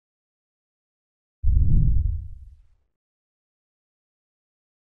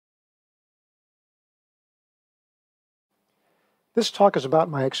This talk is about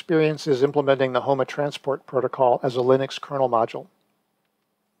my experiences implementing the Homa transport protocol as a Linux kernel module.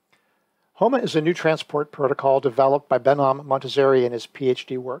 Homa is a new transport protocol developed by Behnam Montazeri in his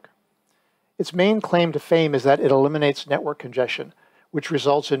PhD work. Its main claim to fame is that it eliminates network congestion, which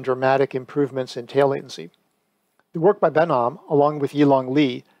results in dramatic improvements in tail latency. The work by Behnam, along with Yilong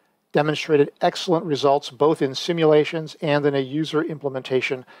Li, demonstrated excellent results both in simulations and in a user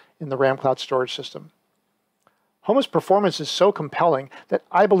implementation in the RAM cloud storage system. Homa's performance is so compelling that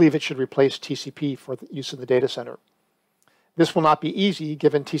I believe it should replace TCP for use in the data center. This will not be easy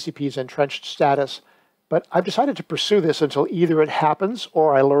given TCP's entrenched status, but I've decided to pursue this until either it happens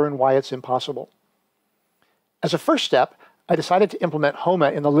or I learn why it's impossible. As a first step, I decided to implement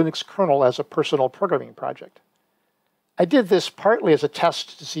Homa in the Linux kernel as a personal programming project. I did this partly as a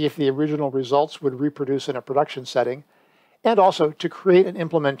test to see if the original results would reproduce in a production setting, and also to create an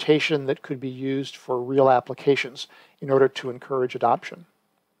implementation that could be used for real applications in order to encourage adoption.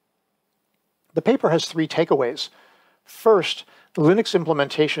 The paper has 3 takeaways. First, the Linux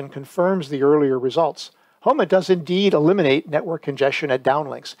implementation confirms the earlier results. Homa does indeed eliminate network congestion at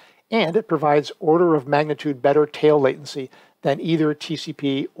downlinks, and it provides order of magnitude better tail latency than either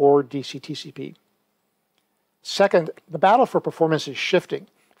TCP or DCTCP. Second, the battle for performance is shifting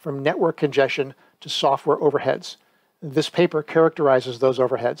from network congestion to software overheads. This paper characterizes those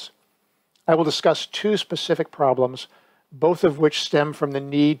overheads. I will discuss 2 specific problems, both of which stem from the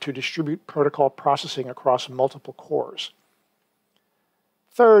need to distribute protocol processing across multiple cores.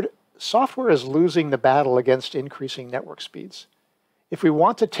 Third, software is losing the battle against increasing network speeds. If we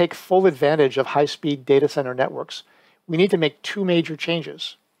want to take full advantage of high-speed data center networks, we need to make 2 major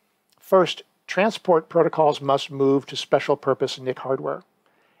changes. First, transport protocols must move to special-purpose NIC hardware.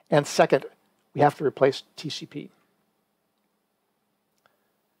 And second, we have to replace TCP.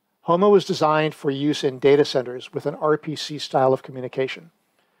 Homa was designed for use in data centers with an RPC style of communication.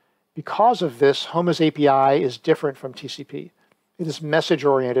 Because of this, Homa's API is different from TCP. It is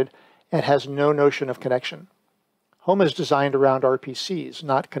message-oriented and has no notion of connection. Homa is designed around RPCs,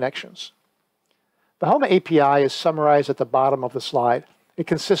 not connections. The Homa API is summarized at the bottom of the slide. It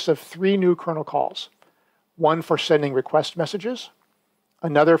consists of 3 new kernel calls, one for sending request messages,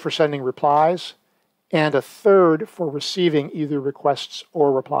 another for sending replies, and a third for receiving either requests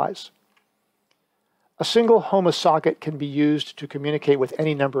or replies. A single Homa socket can be used to communicate with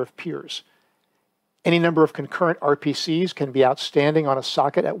any number of peers. Any number of concurrent RPCs can be outstanding on a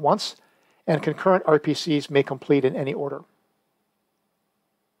socket at once, and concurrent RPCs may complete in any order.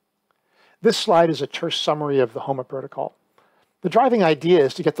 This slide is a terse summary of the Homa protocol. The driving idea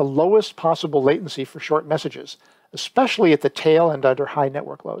is to get the lowest possible latency for short messages, especially at the tail and under high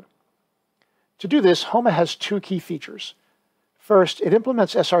network load. To do this, Homa has 2 key features. First, it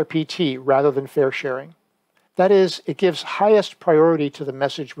implements SRPT rather than fair sharing. That is, it gives highest priority to the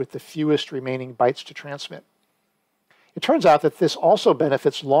message with the fewest remaining bytes to transmit. It turns out that this also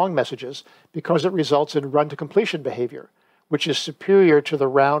benefits long messages because it results in run-to-completion behavior, which is superior to the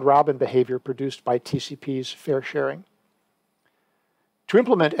round-robin behavior produced by TCP's fair sharing. To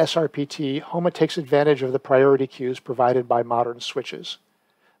implement SRPT, Homa takes advantage of the priority queues provided by modern switches.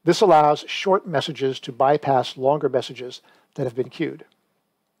 This allows short messages to bypass longer messages that have been queued.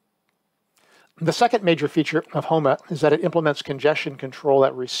 The second major feature of Homa is that it implements congestion control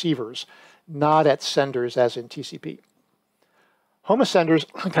at receivers, not at senders as in TCP. Homa senders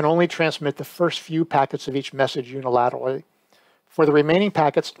can only transmit the first few packets of each message unilaterally. For the remaining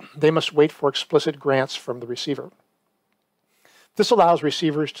packets, they must wait for explicit grants from the receiver. This allows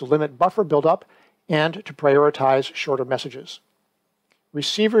receivers to limit buffer buildup and to prioritize shorter messages.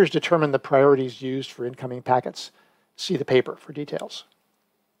 Receivers determine the priorities used for incoming packets. See the paper for details.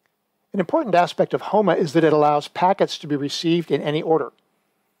 An important aspect of Homa is that it allows packets to be received in any order.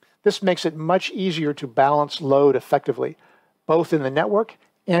 This makes it much easier to balance load effectively, both in the network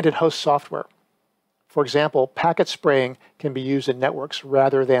and in host software. For example, packet spraying can be used in networks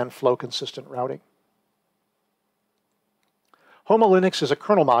rather than flow-consistent routing. Homa Linux is a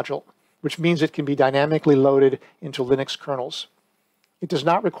kernel module, which means it can be dynamically loaded into Linux kernels. It does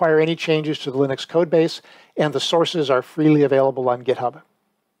not require any changes to the Linux codebase, and the sources are freely available on GitHub.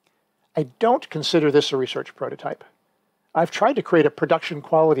 I don't consider this a research prototype. I've tried to create a production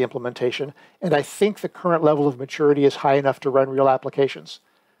quality implementation, and I think the current level of maturity is high enough to run real applications.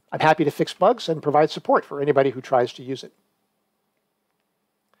 I'm happy to fix bugs and provide support for anybody who tries to use it.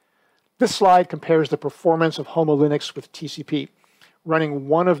 This slide compares the performance of Homa Linux with TCP, running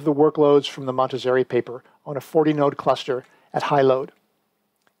one of the workloads from the Montazeri paper on a 40-node cluster at high load.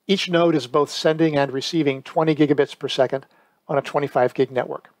 Each node is both sending and receiving 20 gigabits per second on a 25 gig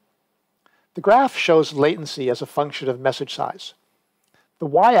network. The graph shows latency as a function of message size. The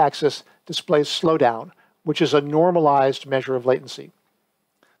y-axis displays slowdown, which is a normalized measure of latency.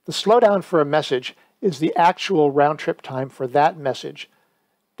 The slowdown for a message is the actual round-trip time for that message,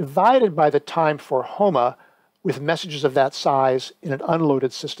 divided by the time for Homa with messages of that size in an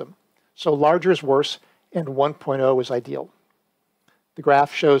unloaded system. So larger is worse, and 1.0 is ideal. The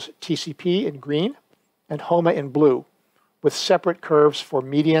graph shows TCP in green and Homa in blue, with separate curves for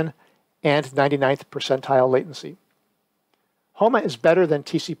median and 99th percentile latency. Homa is better than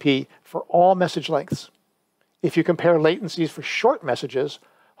TCP for all message lengths. If you compare latencies for short messages,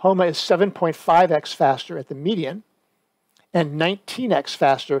 Homa is 7.5x faster at the median and 19x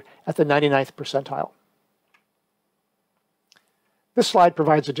faster at the 99th percentile. This slide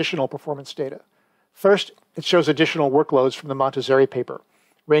provides additional performance data. First, it shows additional workloads from the Montazeri paper,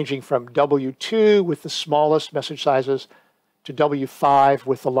 ranging from W2 with the smallest message sizes to W5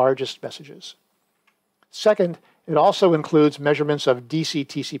 with the largest messages. Second, it also includes measurements of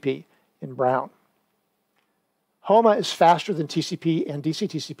DCTCP in brown. Homa is faster than TCP and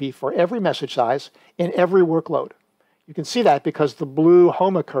DCTCP for every message size in every workload. You can see that because the blue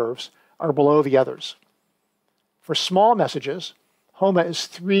Homa curves are below the others. For small messages, Homa is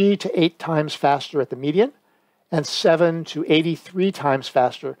 3 to 8 times faster at the median and 7 to 83 times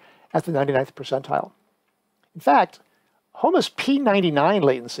faster at the 99th percentile. In fact, Homa's P99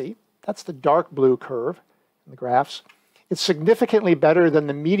 latency, that's the dark blue curve in the graphs, it's significantly better than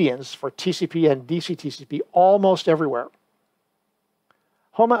the medians for TCP and DCTCP almost everywhere.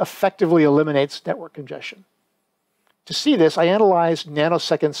 Homa effectively eliminates network congestion. To see this, I analyzed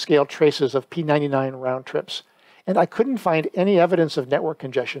nanosecond scale traces of P99 round trips, and I couldn't find any evidence of network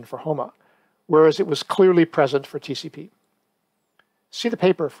congestion for Homa, whereas it was clearly present for TCP. See the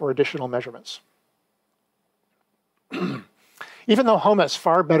paper for additional measurements. Even though Homa is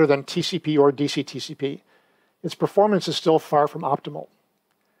far better than TCP or DCTCP, its performance is still far from optimal.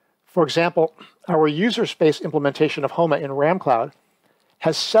 For example, our user space implementation of Homa in RamCloud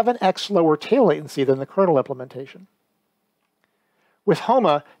has 7x lower tail latency than the kernel implementation. With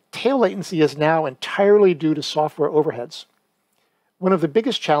Homa, tail latency is now entirely due to software overheads. One of the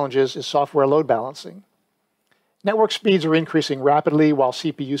biggest challenges is software load balancing. Network speeds are increasing rapidly while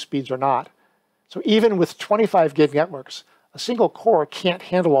CPU speeds are not. So even with 25 gig networks, a single core can't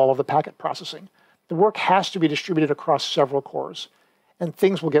handle all of the packet processing. The work has to be distributed across several cores, and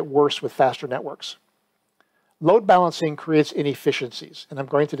things will get worse with faster networks. Load balancing creates inefficiencies, and I'm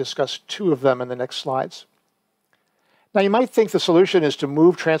going to discuss 2 of them in the next slides. Now, you might think the solution is to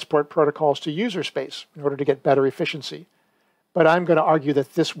move transport protocols to user space in order to get better efficiency, but I'm going to argue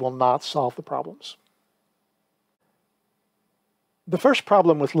that this will not solve the problems. The first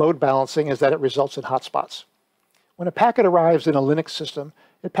problem with load balancing is that it results in hotspots. When a packet arrives in a Linux system,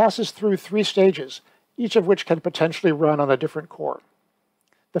 it passes through 3 stages, each of which can potentially run on a different core.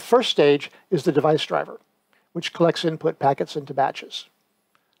 The first stage is the device driver, which collects input packets into batches.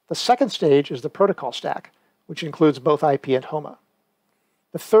 The second stage is the protocol stack, which includes both IP and Homa.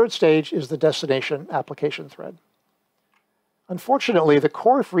 The third stage is the destination application thread. Unfortunately, the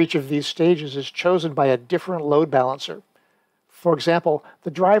core for each of these stages is chosen by a different load balancer. For example, the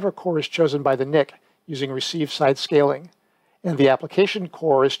driver core is chosen by the NIC using receive-side scaling, and the application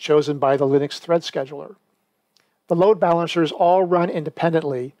core is chosen by the Linux thread scheduler. The load balancers all run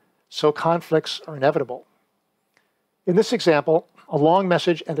independently, so conflicts are inevitable. In this example, a long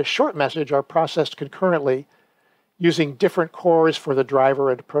message and a short message are processed concurrently using different cores for the driver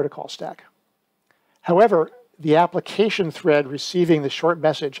and protocol stack. However, the application thread receiving the short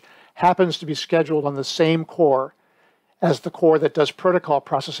message happens to be scheduled on the same core as the core that does protocol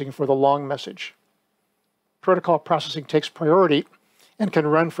processing for the long message. Protocol processing takes priority and can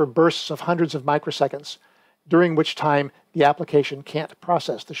run for bursts of hundreds of microseconds, during which time the application can't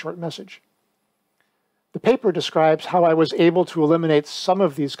process the short message. The paper describes how I was able to eliminate some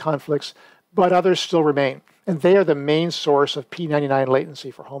of these conflicts, but others still remain, and they are the main source of P99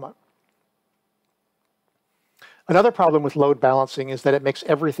 latency for Homa. Another problem with load balancing is that it makes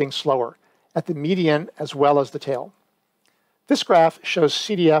everything slower, at the median as well as the tail. This graph shows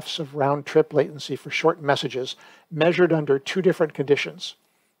CDFs of round-trip latency for short messages measured under 2 different conditions.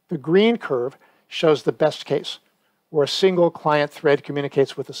 The green curve shows the best case, where a single client thread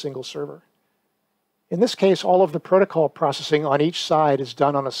communicates with a single server. In this case, all of the protocol processing on each side is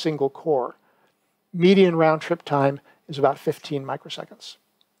done on a single core. Median round-trip time is about 15 microseconds.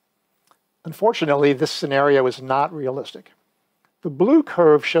 Unfortunately, this scenario is not realistic. The blue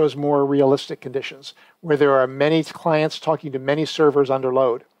curve shows more realistic conditions, where there are many clients talking to many servers under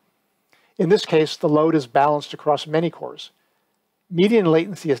load. In this case, the load is balanced across many cores. Median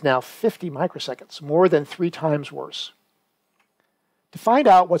latency is now 50 microseconds, more than 3 times worse. To find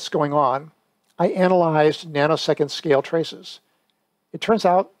out what's going on, I analyzed nanosecond scale traces. It turns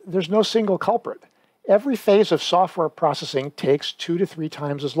out there's no single culprit. Every phase of software processing takes 2 to 3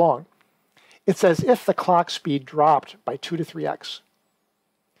 times as long. It's as if the clock speed dropped by 2 to 3x.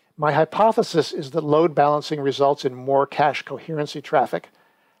 My hypothesis is that load balancing results in more cache coherency traffic.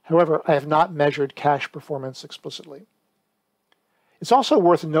 However, I have not measured cache performance explicitly. It's also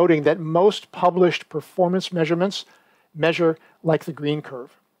worth noting that most published performance measurements measure like the green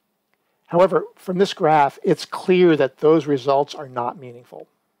curve. However, from this graph, it's clear that those results are not meaningful.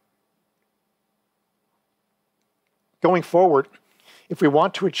 Going forward, if we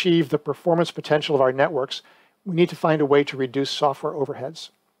want to achieve the performance potential of our networks, we need to find a way to reduce software overheads.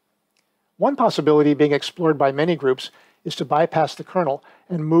 One possibility being explored by many groups is to bypass the kernel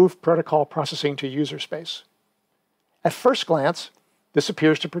and move protocol processing to user space. At first glance, this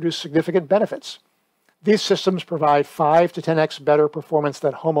appears to produce significant benefits. These systems provide 5 to 10x better performance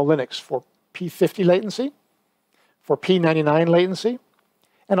than Homa Linux for P50 latency, for P99 latency,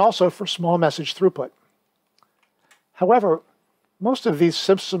 and also for small message throughput. However, most of these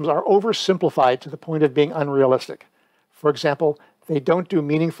systems are oversimplified to the point of being unrealistic. For example, they don't do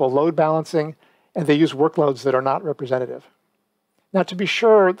meaningful load balancing, and they use workloads that are not representative. Now, to be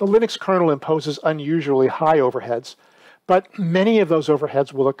sure, the Linux kernel imposes unusually high overheads, but many of those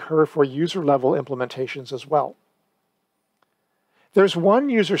overheads will occur for user-level implementations as well. There's one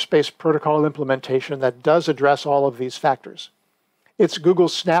user space protocol implementation that does address all of these factors. It's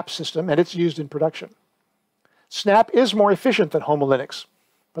Google's Snap system, and it's used in production. Snap is more efficient than Homa Linux,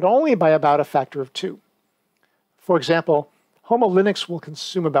 but only by about a factor of 2. For example, Homa Linux will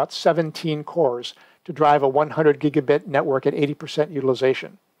consume about 17 cores to drive a 100 gigabit network at 80%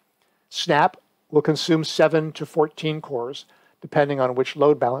 utilization. Snap will consume 7 to 14 cores, depending on which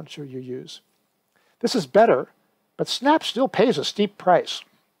load balancer you use. This is better, but Snap still pays a steep price.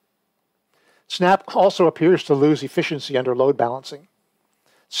 Snap also appears to lose efficiency under load balancing.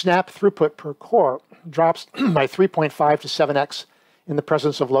 Snap throughput per core drops by 3.5 to 7x in the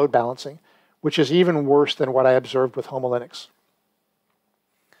presence of load balancing, which is even worse than what I observed with Homa Linux.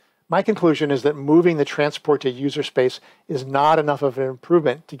 My conclusion is that moving the transport to user space is not enough of an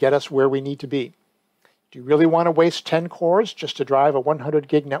improvement to get us where we need to be. Do you really want to waste 10 cores just to drive a 100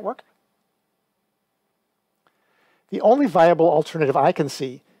 gig network? The only viable alternative I can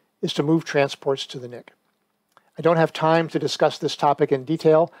see is to move transports to the NIC. I don't have time to discuss this topic in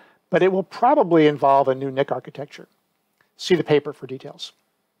detail, but it will probably involve a new NIC architecture. See the paper for details.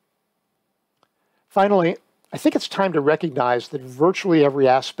 Finally, I think it's time to recognize that virtually every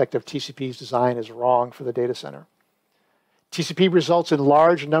aspect of TCP's design is wrong for the data center. TCP results in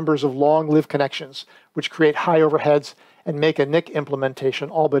large numbers of long-lived connections, which create high overheads and make a NIC implementation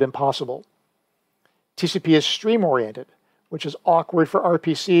all but impossible. TCP is stream-oriented, which is awkward for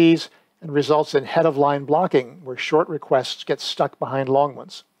RPCs and results in head-of-line blocking, where short requests get stuck behind long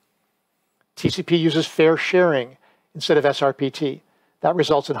ones. TCP uses fair sharing instead of SRPT. That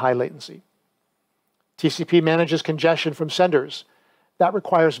results in high latency. TCP manages congestion from senders. That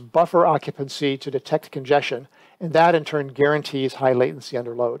requires buffer occupancy to detect congestion, and that in turn guarantees high latency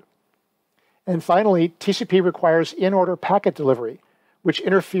under load. And finally, TCP requires in-order packet delivery, which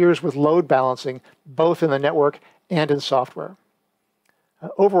interferes with load balancing both in the network and in software.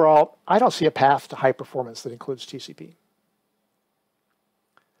 Overall, I don't see a path to high performance that includes TCP.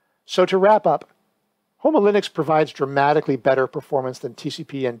 So to wrap up, Homa Linux provides dramatically better performance than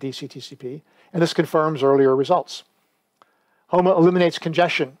TCP and DCTCP, and this confirms earlier results. Homa eliminates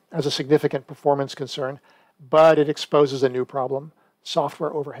congestion as a significant performance concern, but it exposes a new problem, software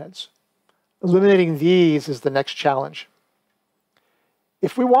overheads. Eliminating these is the next challenge.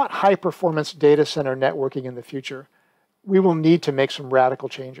 If we want high-performance data center networking in the future, we will need to make some radical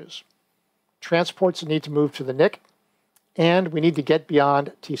changes. Transports need to move to the NIC, and we need to get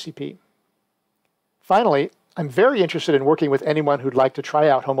beyond TCP. Finally, I'm very interested in working with anyone who'd like to try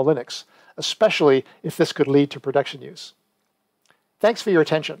out Homa Linux, especially if this could lead to production use. Thanks for your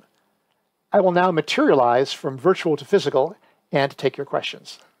attention. I will now materialize from virtual to physical and take your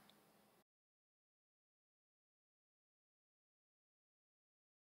questions.